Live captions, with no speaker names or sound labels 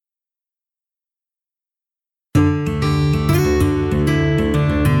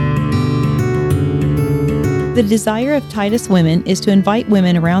The desire of Titus Women is to invite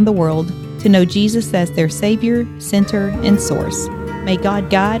women around the world to know Jesus as their Savior, Center, and Source. May God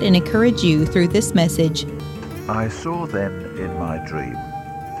guide and encourage you through this message. I saw then in my dream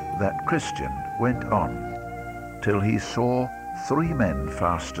that Christian went on till he saw 3 men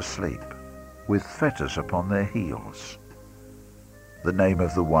fast asleep, with fetters upon their heels. The name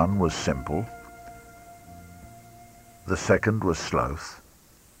of the one was Simple, the second was Sloth,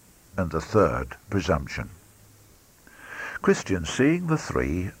 and the third Presumption. Christian, seeing the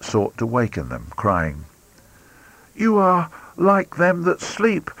 3, sought to waken them, crying, "You are like them that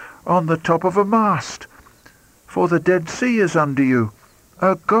sleep on the top of a mast, for the Dead Sea is under you,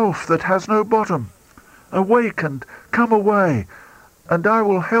 a gulf that has no bottom. Awake and come away, and I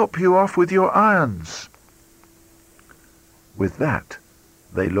will help you off with your irons." With that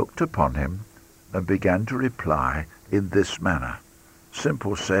they looked upon him, and began to reply in this manner.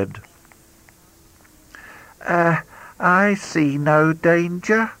 Simple said, "I see no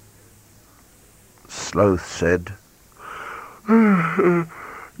danger." Sloth said,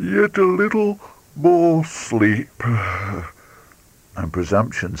 "Yet a little more sleep." And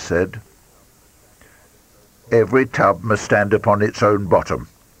Presumption said, "Every tub must stand upon its own bottom."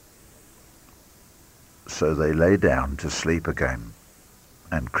 So they lay down to sleep again,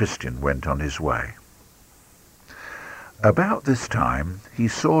 and Christian went on his way. About this time he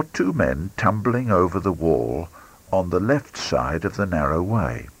saw 2 men tumbling over the wall on the left side of the narrow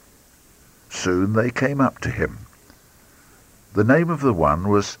way. Soon they came up to him. The name of the one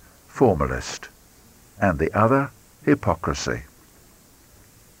was Formalist, and the other Hypocrisy.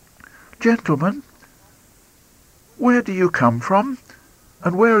 "Gentlemen, where do you come from,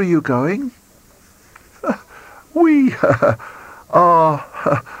 and where are you going?" "We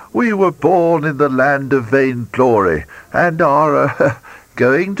we were born in the land of vainglory, and are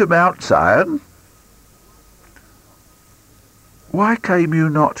going to Mount Zion." "Why came you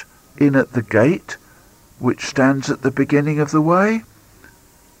not in at the gate, which stands at the beginning of the way?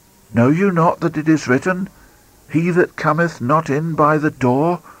 Know you not that it is written, He that cometh not in by the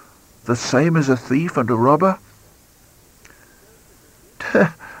door, the same is a thief and a robber?"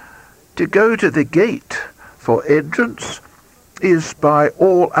 To go to the gate for entrance is by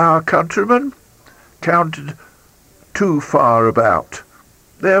all our countrymen counted too far about.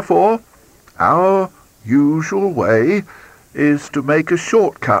 Therefore, our usual way is to make a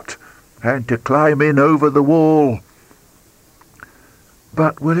short-cut and to climb in over the wall.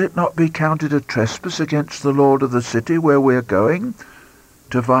 But will it not be counted a trespass against the lord of the city where we are going,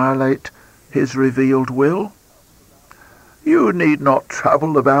 to violate his revealed will?" "You need not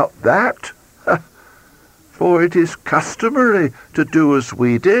trouble about that, for it is customary to do as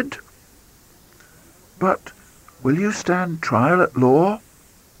we did." "But will you stand trial at law?"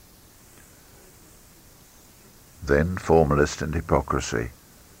 Then Formalist and Hypocrisy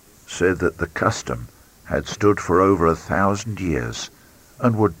said that the custom had stood for over 1,000 years,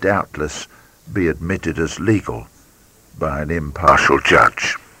 and would doubtless be admitted as legal by an impartial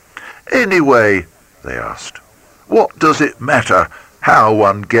judge. "Anyway," they asked, "what does it matter how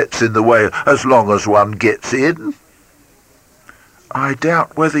one gets in the way as long as one gets in?" "I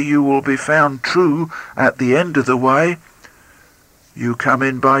doubt whether you will be found true at the end of the way. You come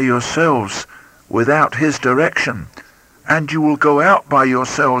in by yourselves without his direction, and you will go out by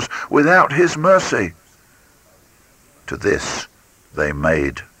yourselves without his mercy." To this they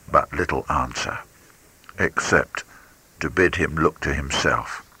made but little answer, except to bid him look to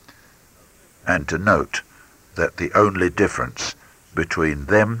himself, and to note that the only difference between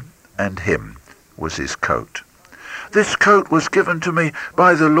them and him was his coat. "This coat was given to me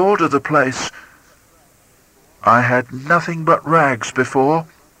by the lord of the place. I had nothing but rags before.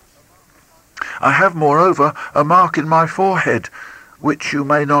 I have, moreover, a mark in my forehead, which you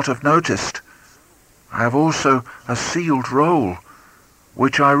may not have noticed. I have also a sealed roll,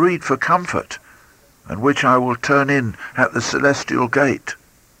 which I read for comfort, and which I will turn in at the celestial gate."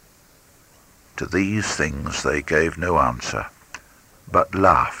 To these things they gave no answer, but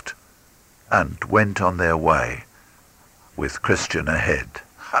laughed, and went on their way, with Christian ahead.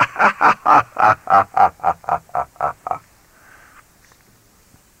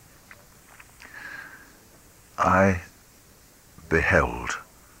 I beheld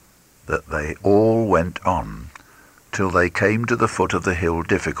that they all went on till they came to the foot of the hill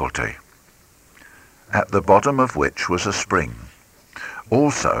Difficulty, at the bottom of which was a spring.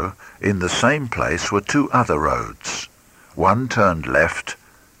 Also in the same place were 2 other roads. One turned left,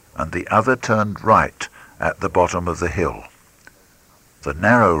 and the other turned right at the bottom of the hill. The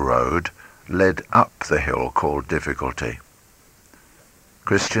narrow road led up the hill called Difficulty.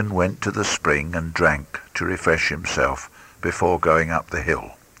 Christian went to the spring and drank to refresh himself before going up the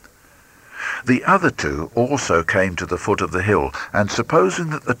hill. The other two also came to the foot of the hill, and supposing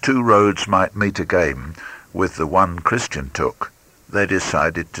that the two roads might meet again with the one Christian took, they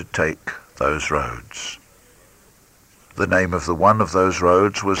decided to take those roads. The name of the one of those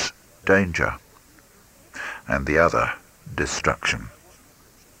roads was Danger, and the other Destruction.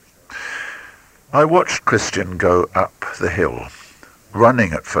 I watched Christian go up the hill,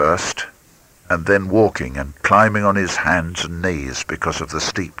 running at first, and then walking and climbing on his hands and knees because of the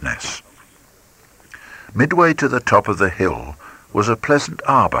steepness. Midway to the top of the hill was a pleasant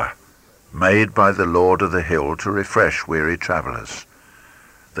arbour, made by the Lord of the hill to refresh weary travellers.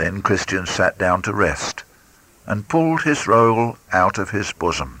 Then Christian sat down to rest, and pulled his roll out of his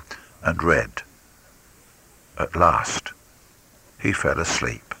bosom, and read. At last he fell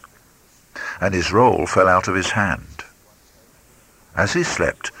asleep, and his roll fell out of his hand. As he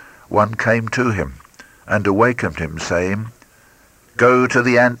slept, one came to him, and awakened him, saying, Go to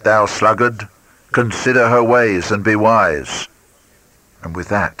the ant, thou sluggard, consider her ways, and be wise. And with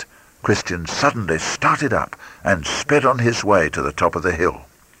that, Christian suddenly started up, and sped on his way to the top of the hill.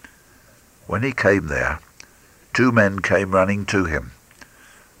 When he came there, two men came running to him.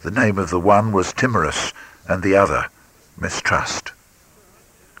 The name of the one was Timorous, and the other Mistrust.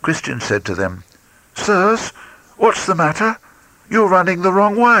 Christian said to them, Sirs, what's the matter? You're running the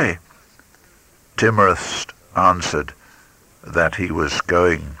wrong way. Timorous answered that he was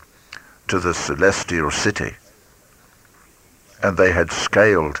going to the celestial city, and they had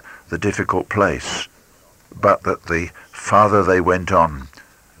scaled the difficult place, but that the farther they went on,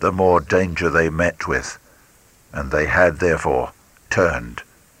 the more danger they met with, and they had therefore turned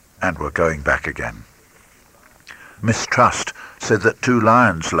and were going back again. Mistrust said that two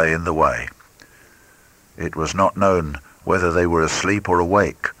lions lay in the way. It was not known whether they were asleep or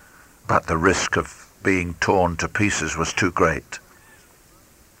awake, but the risk of being torn to pieces was too great.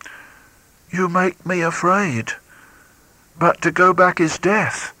 You make me afraid, but to go back is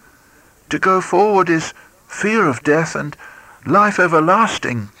death. To go forward is fear of death and life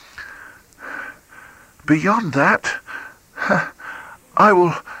everlasting. Beyond that, I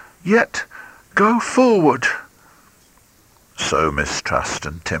will yet go forward. So Mistrust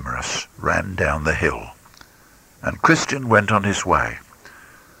and Timorous ran down the hill, and Christian went on his way.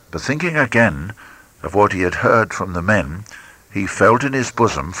 But thinking again of what he had heard from the men, he felt in his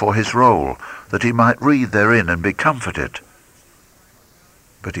bosom for his roll, that he might read therein and be comforted.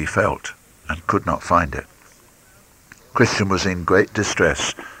 But he felt and could not find it. Christian was in great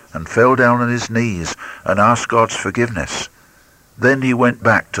distress, and fell down on his knees and asked God's forgiveness. Then he went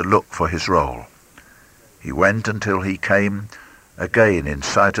back to look for his roll. He went until he came again in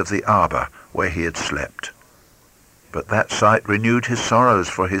sight of the arbour where he had slept. But that sight renewed his sorrows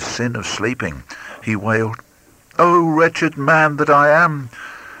for his sin of sleeping. He wailed, O wretched man that I am!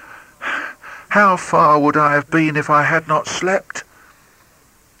 How far would I have been if I had not slept?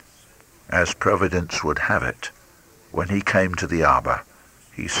 As Providence would have it, when he came to the arbour,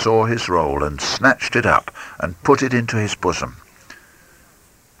 he saw his roll and snatched it up and put it into his bosom.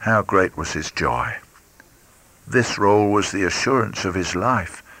 How great was his joy! This roll was the assurance of his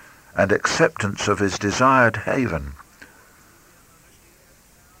life and acceptance of his desired haven.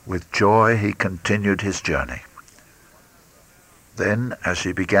 With joy he continued his journey. Then, as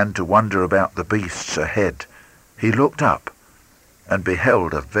he began to wonder about the beasts ahead, he looked up and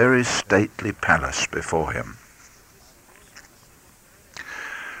beheld a very stately palace before him.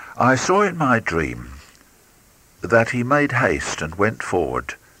 I saw in my dream that he made haste and went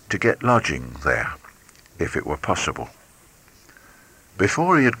forward to get lodging there, if it were possible.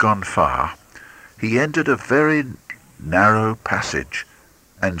 Before he had gone far, he entered a very narrow passage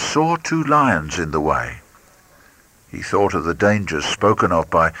and saw two lions in the way. He thought of the dangers spoken of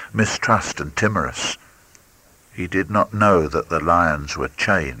by Mistrust and Timorous. He did not know that the lions were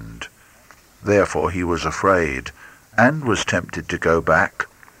chained. Therefore he was afraid, and was tempted to go back.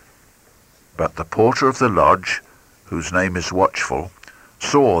 But the porter of the lodge, whose name is Watchful,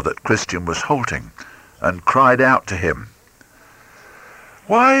 saw that Christian was halting, and cried out to him,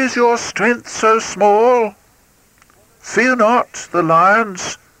 Why is your strength so small? Fear not the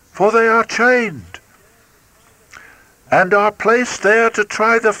lions, for they are chained, and are placed there to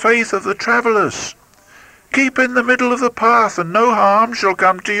try the faith of the travellers. Keep in the middle of the path, and no harm shall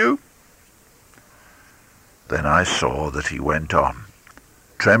come to you. Then I saw that he went on,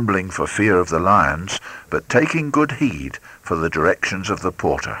 trembling for fear of the lions, but taking good heed for the directions of the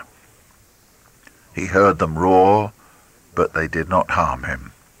porter. He heard them roar, but they did not harm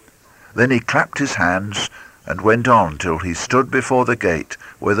him. Then he clapped his hands and went on till he stood before the gate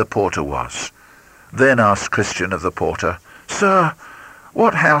where the porter was. Then asked Christian of the porter, "Sir,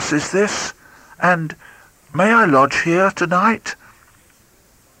 what house is this, and may I lodge here tonight?"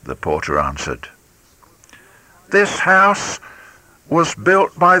 The porter answered, "This house was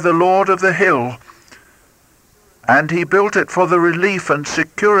built by the Lord of the Hill, and he built it for the relief and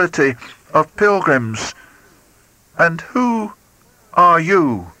security of pilgrims. And who are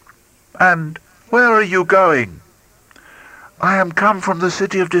you, and where are you going?" "I am come from the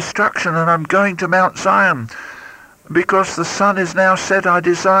city of destruction, and I'm going to Mount Zion. Because the sun is now set, I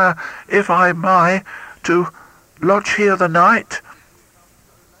desire, if I may, to lodge here the night."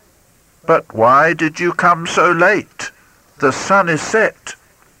 "But why did you come so late? The sun is set."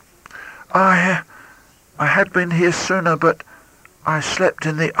 I had been here sooner, but I slept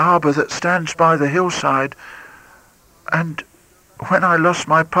in the arbour that stands by the hillside, and when I lost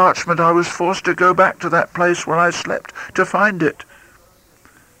my parchment I was forced to go back to that place where I slept to find it.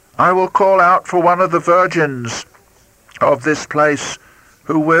 I will call out for one of the virgins of this place,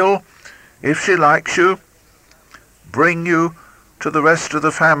 who will, if she likes you, bring you to the rest of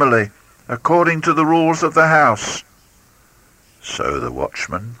the family, according to the rules of the house." So the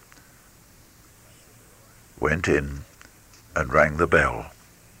watchman went in and rang the bell,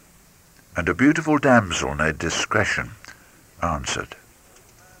 and a beautiful damsel named Discretion answered.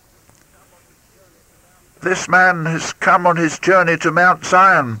 "This man has come on his journey to Mount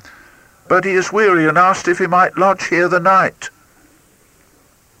Zion, but he is weary and asked if he might lodge here the night."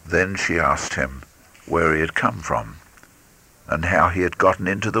 Then she asked him where he had come from, and how he had gotten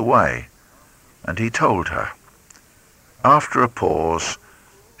into the way, and he told her. After a pause,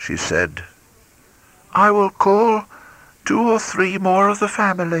 she said, "I will call 2 or 3 more of the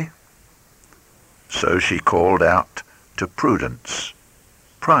family." So she called out to Prudence,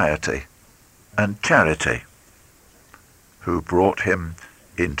 Piety, and Charity, who brought him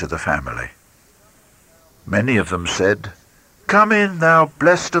into the family. Many of them said, "Come in, thou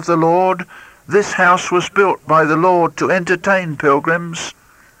blessed of the Lord. This house was built by the Lord to entertain pilgrims."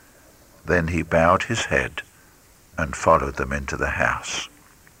 Then he bowed his head and followed them into the house.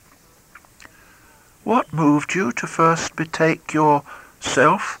 "What moved you to first betake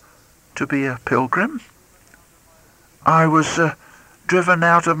yourself to be a pilgrim?" "I was driven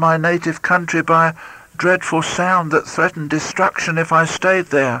out of my native country by a dreadful sound that threatened destruction if I stayed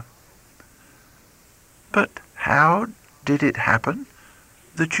there." "But how did it happen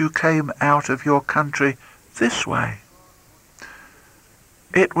that you came out of your country this way?"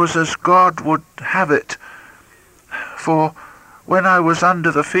 "It was as God would have it, for when I was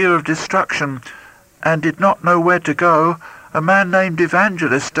under the fear of destruction and did not know where to go, a man named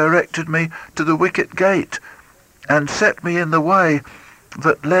Evangelist directed me to the wicket gate and set me in the way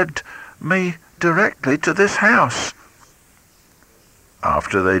that led me directly to this house."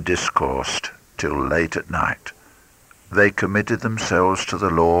 After they discoursed till late at night, they committed themselves to the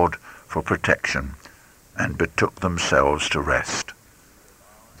Lord for protection and betook themselves to rest.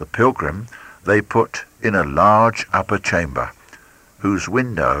 The pilgrim they put in a large upper chamber, whose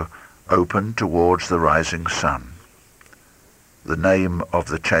window opened towards the rising sun. The name of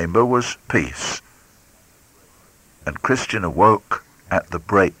the chamber was Peace, and Christian awoke at the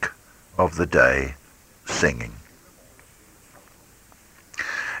break of the day, singing.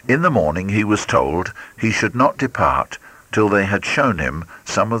 In the morning he was told he should not depart till they had shown him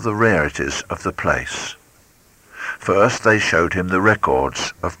some of the rarities of the place. First they showed him the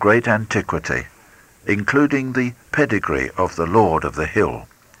records of great antiquity, including the pedigree of the Lord of the Hill.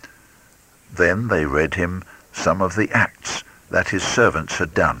 Then they read him some of the acts that his servants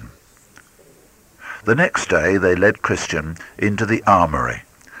had done. The next day they led Christian into the armoury,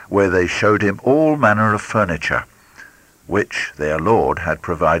 where they showed him all manner of furniture, which their Lord had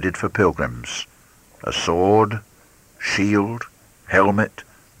provided for pilgrims, a sword, shield, helmet,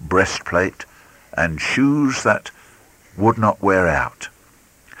 breastplate, and shoes that would not wear out.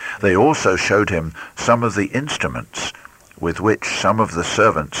 They also showed him some of the instruments with which some of the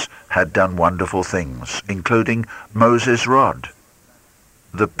servants had done wonderful things, including Moses' rod,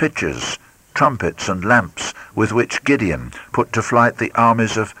 the pitchers, trumpets, and lamps with which Gideon put to flight the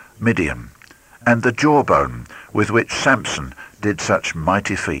armies of Midian, and the jawbone with which Samson did such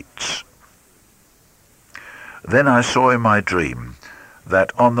mighty feats. Then I saw in my dream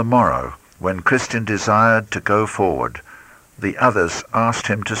that on the morrow, when Christian desired to go forward, the others asked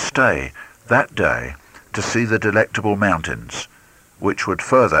him to stay that day to see the Delectable Mountains, which would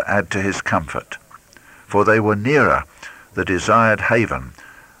further add to his comfort, for they were nearer the desired haven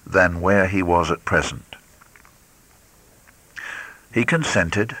than where he was at present. He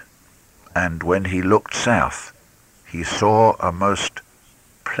consented, and when he looked south, he saw a most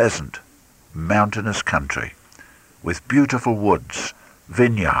pleasant mountainous country, with beautiful woods,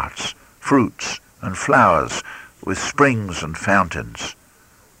 vineyards, fruits and flowers, with springs and fountains.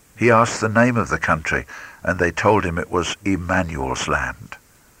 He asked the name of the country, and they told him it was Emmanuel's land.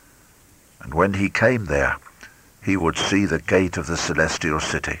 And when he came there, he would see the gate of the celestial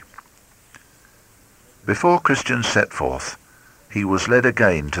city. Before Christian set forth, he was led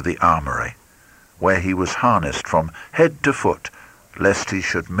again to the armoury, where he was harnessed from head to foot, lest he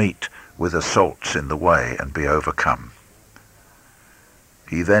should meet with assaults in the way and be overcome.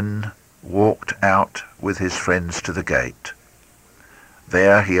 He then walked out with his friends to the gate.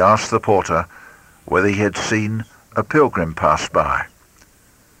 There he asked the porter whether he had seen a pilgrim pass by.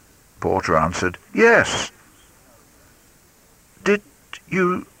 Porter answered, "Yes." "Did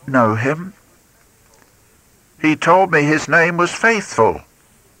you know him?" "He told me his name was Faithful."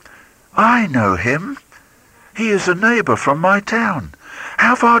 "I know him. He is a neighbour from my town.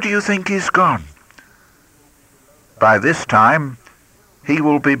 How far do you think he's gone?" "By this time he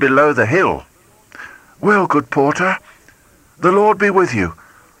will be below the hill." "Well, good porter, the Lord be with you,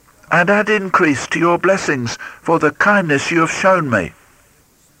 and add increase to your blessings for the kindness you have shown me."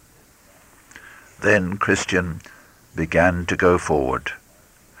 Then Christian began to go forward,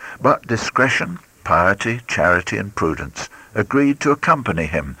 but discretion, piety, charity, and prudence agreed to accompany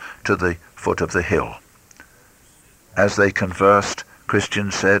him to the foot of the hill. As they conversed,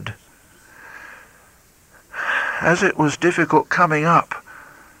 Christian said, "As it was difficult coming up,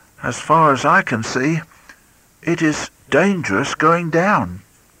 as far as I can see, it is dangerous going down."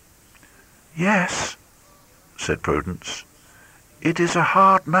 "Yes," said Prudence, "it is a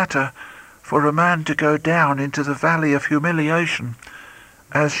hard matter for a man to go down into the valley of humiliation,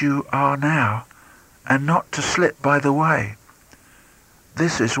 as you are now, and not to slip by the way.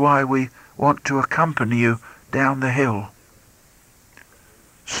 This is why we want to accompany you down the hill."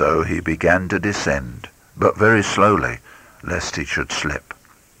 So he began to descend, but very slowly, lest he should slip.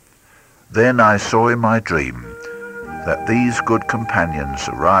 Then I saw in my dream that these good companions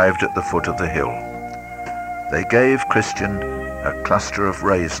arrived at the foot of the hill. They gave Christian a cluster of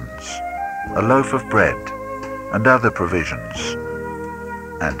raisins, a loaf of bread, and other provisions,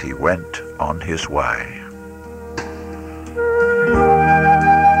 and he went on his way.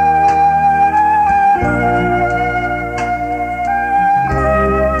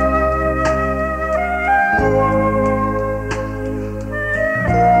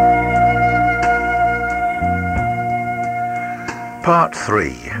 Part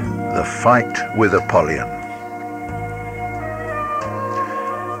 3. The Fight with Apollyon.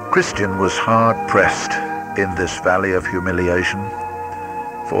 Christian was hard-pressed in this valley of humiliation,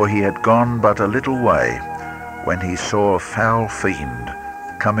 for he had gone but a little way when he saw a foul fiend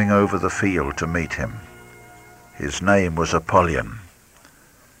coming over the field to meet him. His name was Apollyon.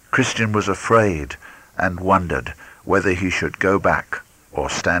 Christian was afraid and wondered whether he should go back or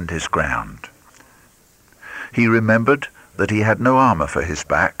stand his ground. He remembered that he had no armour for his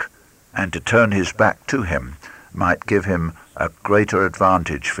back, and to turn his back to him might give him a greater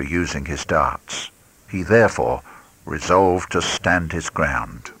advantage for using his darts. He therefore resolved to stand his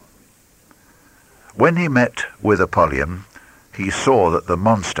ground. When he met with Apollyon, he saw that the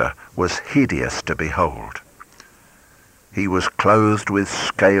monster was hideous to behold. He was clothed with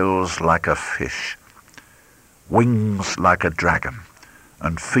scales like a fish, wings like a dragon,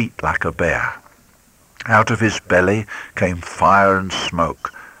 and feet like a bear. Out of his belly came fire and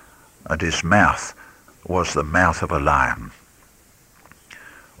smoke, and his mouth was the mouth of a lion.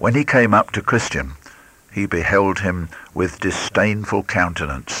 When he came up to Christian, he beheld him with disdainful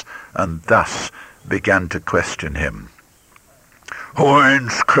countenance, and thus began to question him.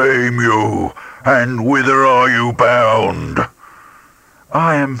 "Whence came you, and whither are you bound?"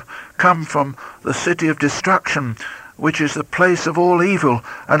 "I am come from the city of destruction, which is the place of all evil,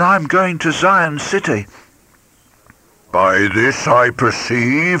 and I am going to Zion city." "By this I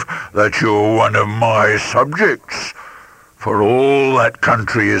perceive that you are one of my subjects, for all that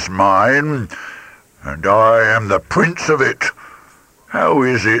country is mine, and I am the prince of it. How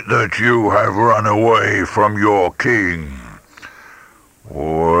is it that you have run away from your king?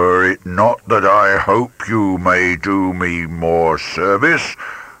 Were it not that I hope you may do me more service,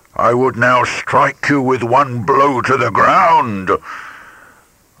 I would now strike you with one blow to the ground."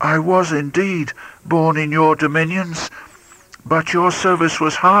 "I was indeed born in your dominions, but your service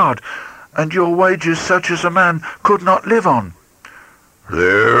was hard, and your wages such as a man could not live on."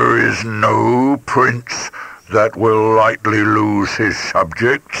 "There is no prince that will lightly lose his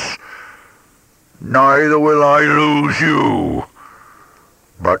subjects. Neither will I lose you.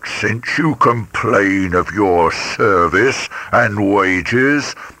 But since you complain of your service and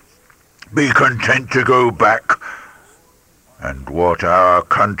wages, be content to go back, and what our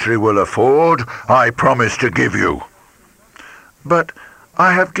country will afford, I promise to give you." "But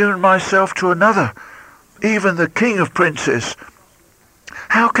I have given myself to another, even the king of princes.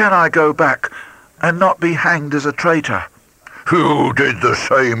 How can I go back and not be hanged as a traitor?" "You did the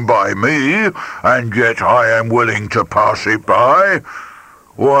same by me, and yet I am willing to pass it by.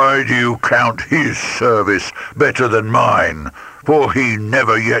 Why do you count his service better than mine? For he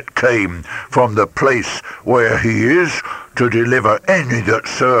never yet came from the place where he is to deliver any that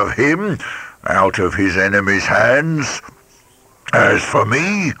serve him out of his enemies' hands. As for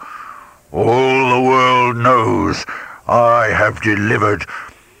me, all the world knows I have delivered,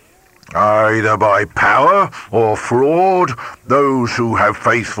 either by power or fraud, those who have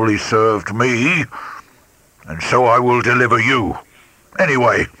faithfully served me, and so I will deliver you.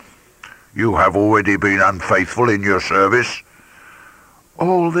 Anyway, you have already been unfaithful in your service."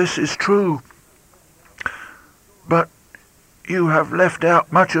 "All this is true, but you have left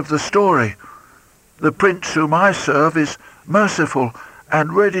out much of the story. The prince whom I serve is merciful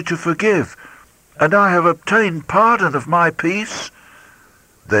and ready to forgive, and I have obtained pardon of my peace."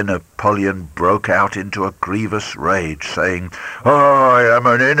 Then Apollyon broke out into a grievous rage, saying, "I am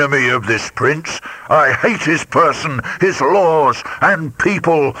an enemy of this prince. I hate his person, his laws and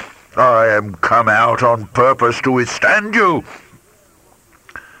people. I am come out on purpose to withstand you."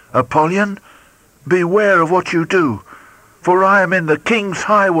 "Apollyon, beware of what you do, for I am in the king's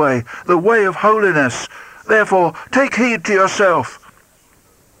highway, the way of holiness. Therefore take heed to yourself."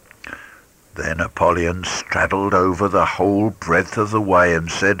 Then Apollyon straddled over the whole breadth of the way and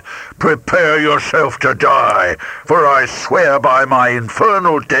said, "Prepare yourself to die, for I swear by my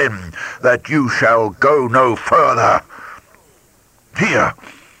infernal den that you shall go no further. Here,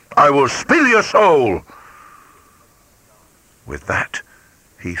 I will spill your soul." With that,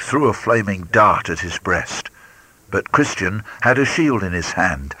 he threw a flaming dart at his breast, but Christian had a shield in his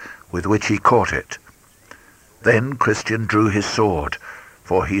hand, with which he caught it. Then Christian drew his sword,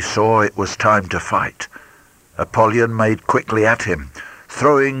 for he saw it was time to fight. Apollyon made quickly at him,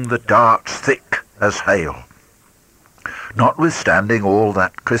 throwing the darts thick as hail. Notwithstanding all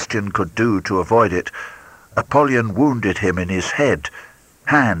that Christian could do to avoid it, Apollyon wounded him in his head,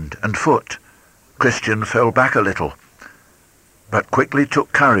 hand and foot. Christian fell back a little, but quickly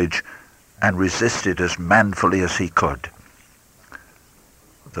took courage and resisted as manfully as he could.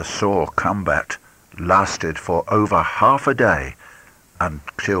 The sore combat lasted for over half a day,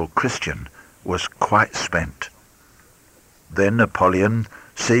 until Christian was quite spent. Then Apollyon,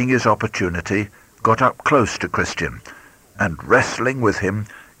 seeing his opportunity, got up close to Christian, and wrestling with him,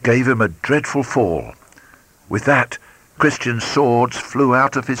 gave him a dreadful fall. With that, Christian's swords flew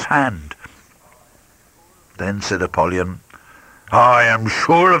out of his hand. Then said Apollyon, "I am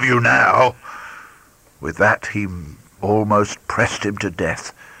sure of you now." With that he almost pressed him to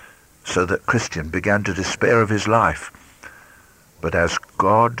death, so that Christian began to despair of his life. But as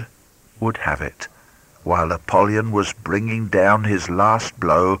God would have it, while Apollyon was bringing down his last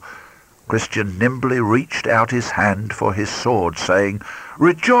blow, Christian nimbly reached out his hand for his sword, saying,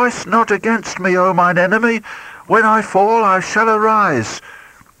 "Rejoice not against me, O mine enemy! When I fall, I shall arise."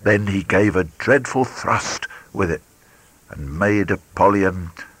 Then he gave a dreadful thrust with it, and made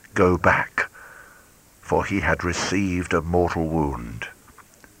Apollyon go back, for he had received a mortal wound.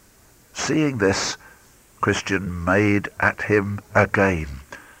 Seeing this, Christian made at him again,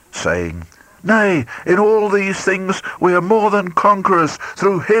 saying, "Nay, in all these things we are more than conquerors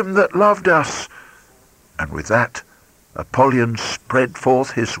through him that loved us." And with that, Apollyon spread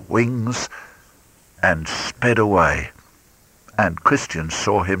forth his wings and sped away, and Christian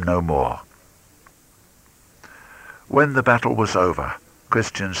saw him no more. When the battle was over,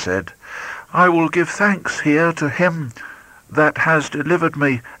 Christian said, "I will give thanks here to him that has delivered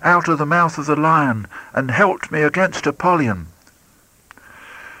me out of the mouth of the lion, and helped me against Apollyon."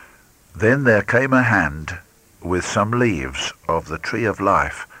 Then there came a hand with some leaves of the tree of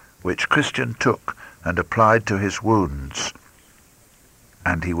life, which Christian took and applied to his wounds,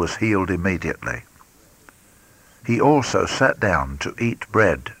 and he was healed immediately. He also sat down to eat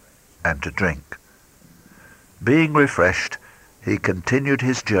bread and to drink. Being refreshed, he continued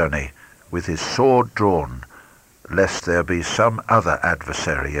his journey with his sword drawn, lest there be some other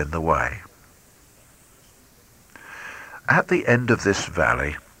adversary in the way. At the end of this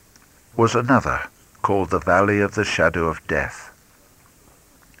valley was another, called the Valley of the Shadow of Death.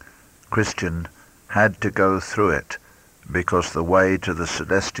 Christian had to go through it, because the way to the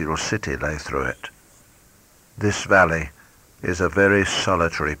celestial city lay through it. This valley is a very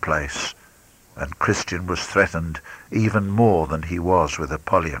solitary place, and Christian was threatened even more than he was with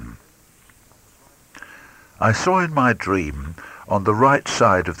Apollyon. I saw in my dream, on the right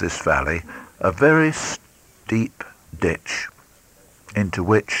side of this valley, a very steep ditch, into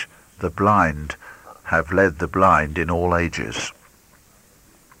which the blind have led the blind in all ages.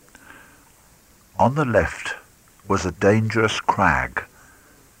 On the left was a dangerous crag,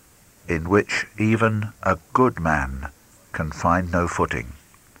 in which even a good man can find no footing.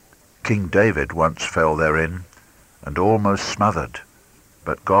 King David once fell therein, and almost smothered,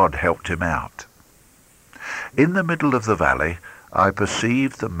 but God helped him out. In the middle of the valley I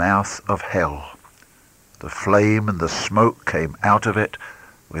perceived the mouth of hell. The flame and the smoke came out of it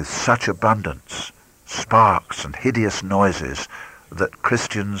with such abundance, sparks and hideous noises, that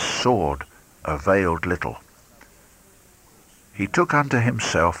Christian's sword availed little. He took unto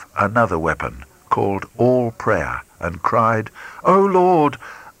himself another weapon, called all prayer, and cried, O Lord,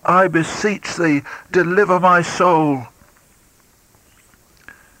 I beseech thee, deliver my soul.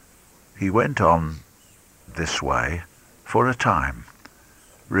 He went on this way for a time,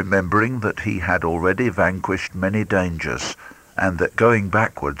 remembering that he had already vanquished many dangers, and that going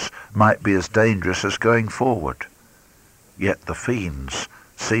backwards might be as dangerous as going forward. Yet the fiends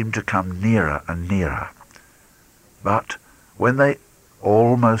seemed to come nearer and nearer. But when they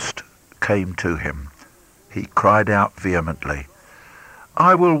almost came to him, he cried out vehemently,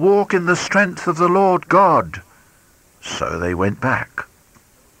 I will walk in the strength of the Lord God. So they went back.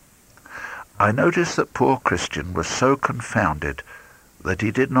 I noticed that poor Christian was so confounded that he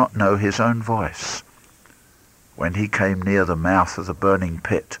did not know his own voice. When he came near the mouth of the burning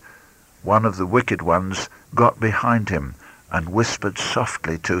pit, one of the wicked ones got behind him and whispered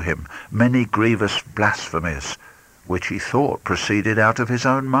softly to him many grievous blasphemies, which he thought proceeded out of his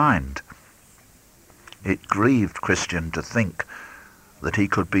own mind. It grieved Christian to think that he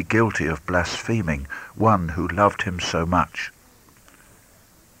could be guilty of blaspheming one who loved him so much.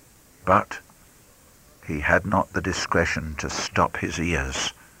 But he had not the discretion to stop his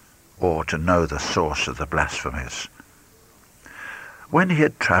ears or to know the source of the blasphemies. When he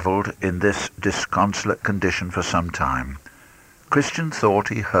had travelled in this disconsolate condition for some time, Christian thought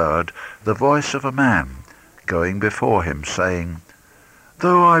he heard the voice of a man going before him, saying,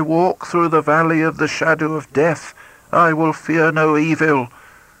 Though I walk through the valley of the shadow of death, I will fear no evil,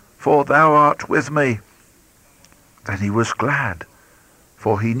 for thou art with me. Then he was glad,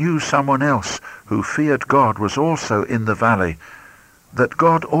 for he knew someone else who feared God was also in the valley, that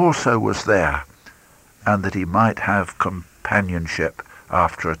God also was there, and that he might have companionship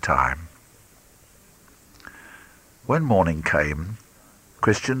after a time. When morning came,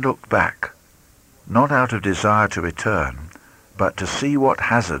 Christian looked back, not out of desire to return, but to see what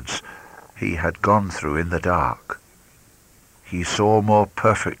hazards he had gone through in the dark. He saw more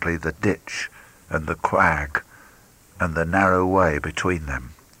perfectly the ditch and the quag and the narrow way between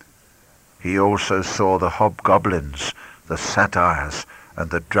them. He also saw the hobgoblins, the satyrs,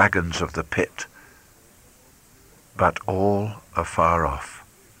 and the dragons of the pit, but all afar off,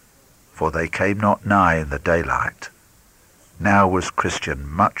 for they came not nigh in the daylight. Now was Christian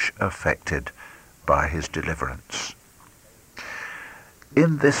much affected by his deliverance.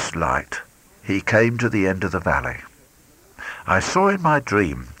 In this light he came to the end of the valley. I saw in my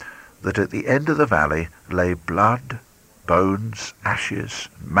dream that at the end of the valley lay blood, bones, ashes,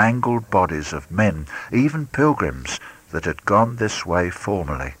 mangled bodies of men, even pilgrims that had gone this way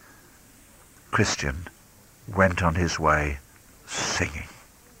formerly. Christian went on his way singing.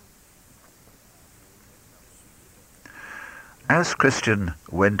 As Christian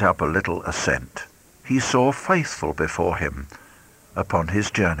went up a little ascent, he saw Faithful before him upon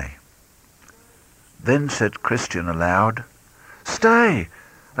his journey. Then said Christian aloud, Stay,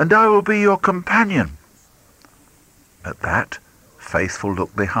 and I will be your companion. At that, Faithful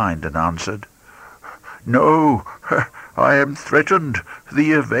looked behind and answered, No, I am threatened.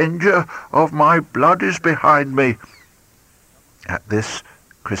 The avenger of my blood is behind me. At this,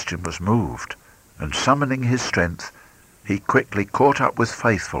 Christian was moved, and summoning his strength, he quickly caught up with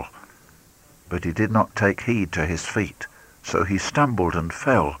Faithful, but he did not take heed to his feet, so he stumbled and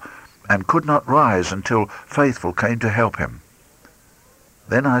fell, and could not rise until Faithful came to help him.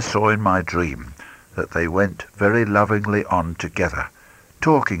 Then I saw in my dream that they went very lovingly on together,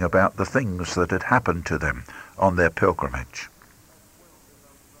 talking about the things that had happened to them on their pilgrimage.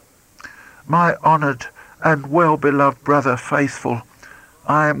 My honoured and well-beloved brother Faithful,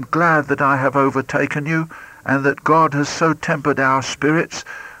 I am glad that I have overtaken you, and that God has so tempered our spirits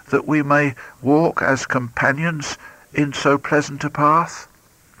that we may walk as companions in so pleasant a path.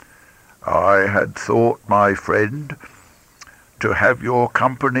 I had thought, my friend, to have your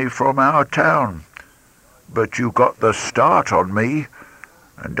company from our town, but you got the start on me,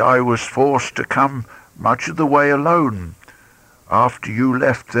 and I was forced to come much of the way alone. After you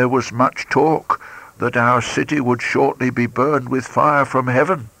left there was much talk that our city would shortly be burned with fire from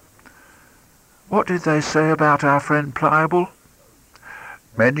heaven." "What did they say about our friend Pliable?"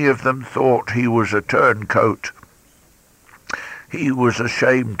 "Many of them thought he was a turncoat. He was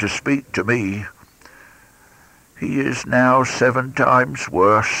ashamed to speak to me. He is now 7 times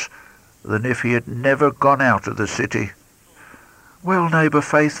worse than if he had never gone out of the city." "Well, neighbour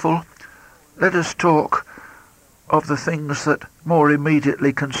Faithful, let us talk of the things that more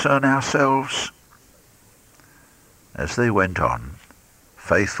immediately concern ourselves." As they went on,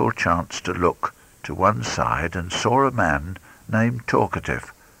 Faithful chanced to look to one side and saw a man named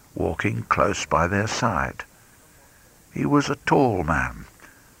Talkative walking close by their side. He was a tall man,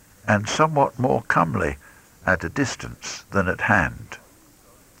 and somewhat more comely at a distance than at hand.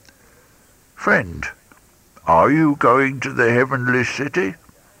 "Friend, are you going to the heavenly city?"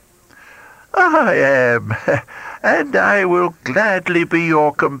 "I am, and I will gladly be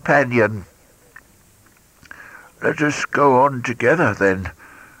your companion." "Let us go on together, then,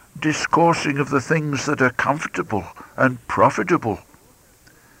 discoursing of the things that are comfortable and profitable."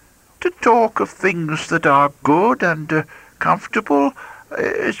 "To talk of things that are good and comfortable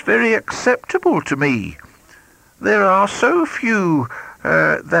is very acceptable to me. There are so few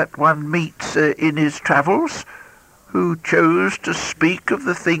that one meets in his travels who chose to speak of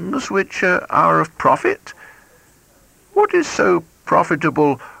the things which are of profit. What is so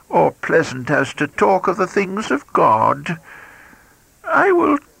profitable or pleasant as to talk of the things of God? I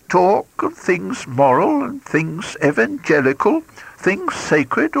will talk of things moral and things evangelical, things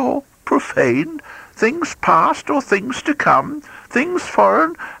sacred or profane, things past or things to come, things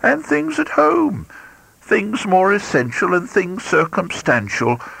foreign and things at home, things more essential and things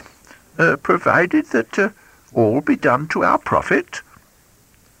circumstantial, provided that all be done to our profit."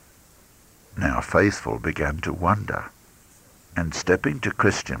 Now Faithful began to wonder, and stepping to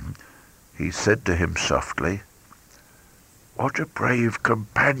Christian, he said to him softly, "What a brave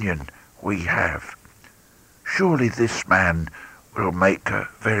companion we have! Surely this man will make a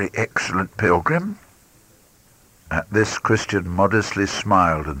very excellent pilgrim?" At this Christian modestly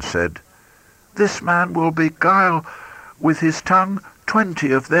smiled and said, "This man will beguile with his tongue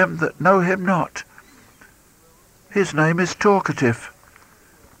 20 of them that know him not. His name is Talkative.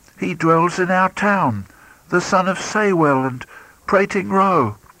 He dwells in our town, the son of Saywell and Prating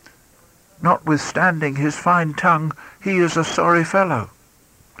Row. Notwithstanding his fine tongue, he is a sorry fellow."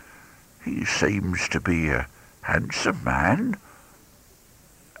 "He seems to be a handsome man.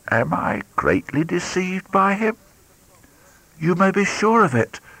 Am I greatly deceived by him?" "You may be sure of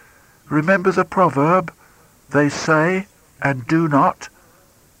it. Remember the proverb, 'They say and do not.'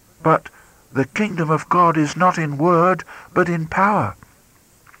 But the kingdom of God is not in word, but in power.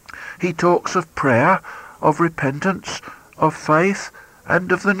 He talks of prayer, of repentance, of faith,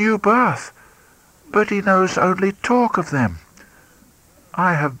 and of the new birth, but he knows only talk of them.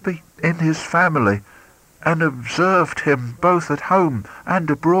 I have been in his family, and observed him both at home and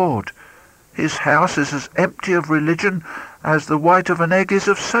abroad. His house is as empty of religion as the white of an egg is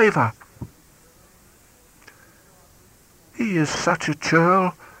of savour. He is such a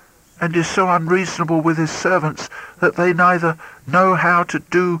churl, and is so unreasonable with his servants that they neither know how to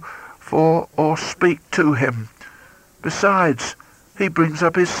do for or speak to him. Besides, he brings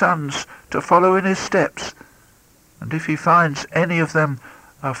up his sons to follow in his steps, and if he finds any of them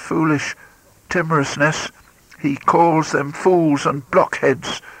a foolish timorousness, he calls them fools and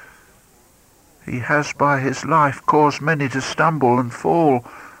blockheads. He has by his life caused many to stumble and fall,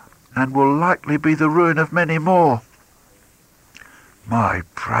 and will likely be the ruin of many more." "My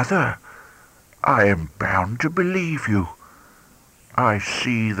brother, I am bound to believe you. I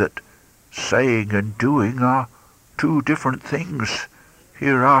see that saying and doing are 2 different things.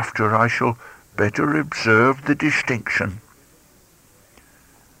 Hereafter I shall better observe the distinction."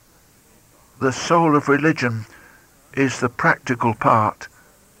 "The soul of religion is the practical part.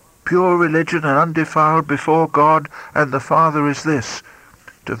 Pure religion and undefiled before God and the Father is this,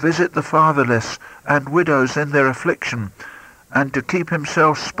 to visit the fatherless and widows in their affliction, and to keep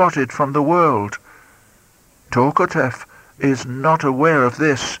himself spotted from the world. Talkative is not aware of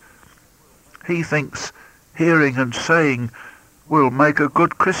this. He thinks hearing and saying will make a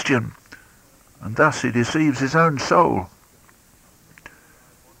good Christian, and thus he deceives his own soul."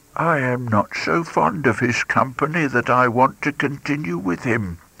 "I am not so fond of his company that I want to continue with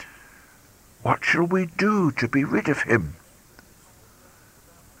him. What shall we do to be rid of him?"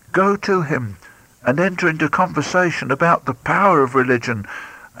 "Go to him and enter into conversation about the power of religion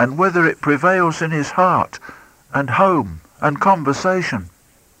and whether it prevails in his heart and home and conversation.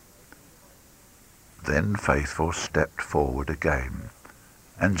 Then Faithful stepped forward again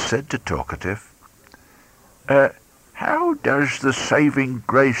and said to Talkative, How does the saving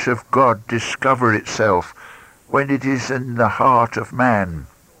grace of God discover itself when it is in the heart of man?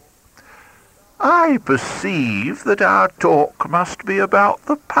 I perceive that our talk must be about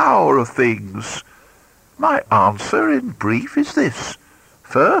the power of things. My answer in brief is this.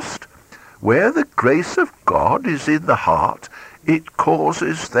 First, where the grace of God is in the heart, it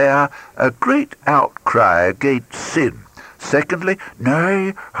causes there a great outcry against sin. Secondly,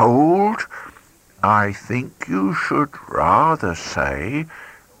 nay, hold, I think you should rather say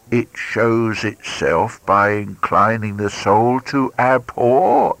it shows itself by inclining the soul to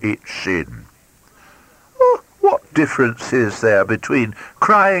abhor its sin. What difference is there between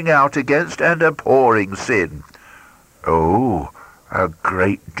crying out against and abhorring sin? Oh, a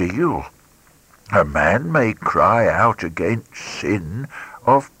great deal. A man may cry out against sin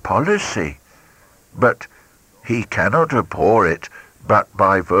of policy, but he cannot abhor it but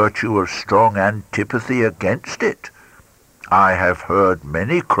by virtue of strong antipathy against it. I have heard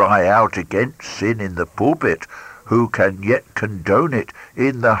many cry out against sin in the pulpit who can yet condone it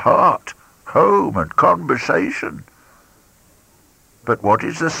in the heart, home and conversation. But what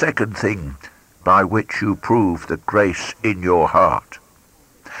is the second thing by which you prove the grace in your heart?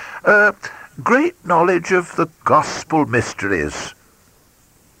 Great knowledge of the gospel mysteries.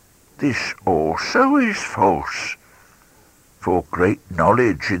 This also is false, for great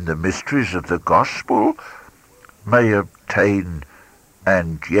knowledge in the mysteries of the gospel may obtain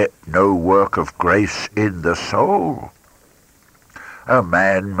and yet no work of grace in the soul. A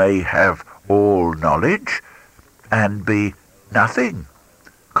man may have all knowledge and be nothing,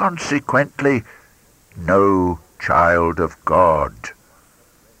 consequently no child of God.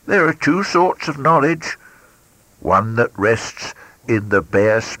 There are two sorts of knowledge, one that rests in the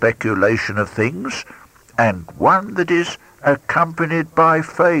bare speculation of things, and one that is accompanied by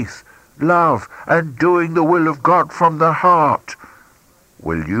faith, love, and doing the will of God from the heart.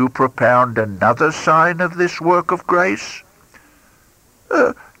 Will you propound another sign of this work of grace?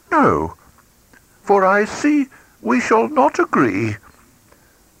 No, for I see we shall not agree.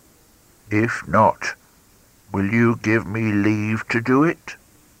 If not, will you give me leave to do it?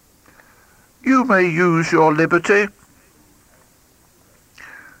 You may use your liberty.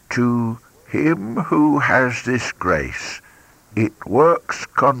 To him who has this grace, it works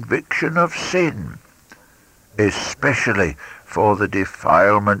conviction of sin, especially for the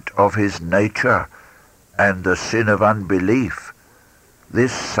defilement of his nature and the sin of unbelief.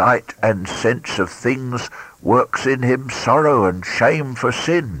 This sight and sense of things works in him sorrow and shame for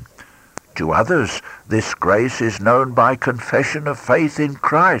sin. To others, this grace is known by confession of faith in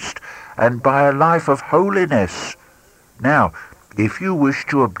Christ and by a life of holiness. Now, if you wish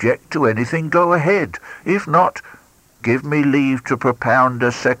to object to anything, go ahead. If not, give me leave to propound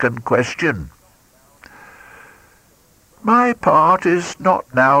a second question. My part is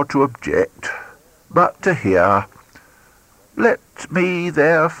not now to object, but to hear. Let me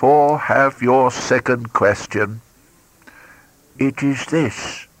therefore have your second question. It is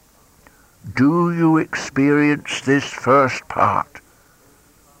this. Do you experience this first part?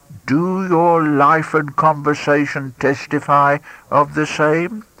 Do your life and conversation testify of the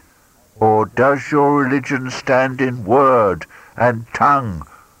same? Or does your religion stand in word and tongue,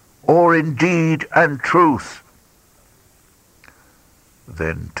 or in deed and truth?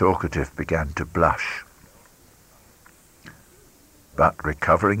 Then Talkative began to blush. But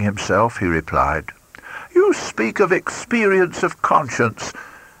recovering himself, he replied, You speak of experience of conscience,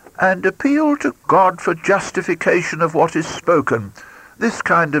 and appeal to God for justification of what is spoken. This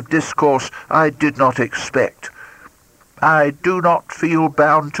kind of discourse I did not expect. I do not feel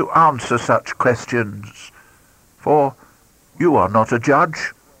bound to answer such questions, for you are not a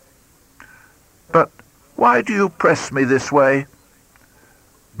judge. But why do you press me this way?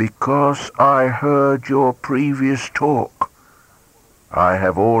 Because I heard your previous talk. I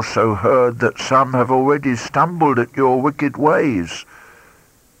have also heard that some have already stumbled at your wicked ways,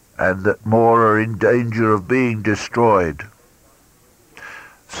 and that more are in danger of being destroyed.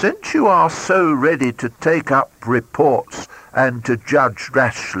 Since you are so ready to take up reports and to judge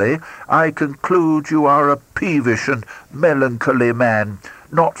rashly, I conclude you are a peevish and melancholy man,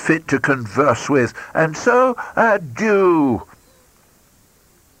 not fit to converse with, and so adieu.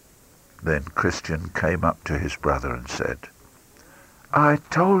 Then Christian came up to his brother and said, I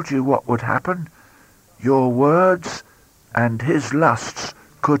told you what would happen. Your words and his lusts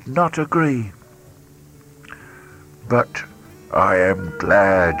could not agree. But I am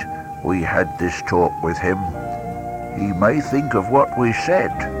glad we had this talk with him. He may think of what we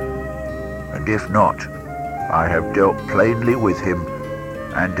said, and if not, I have dealt plainly with him,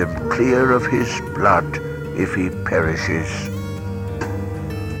 and am clear of his blood if he perishes.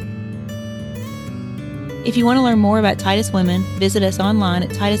 If you want to learn more about Titus Women, visit us online at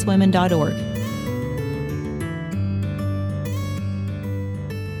tituswomen.org.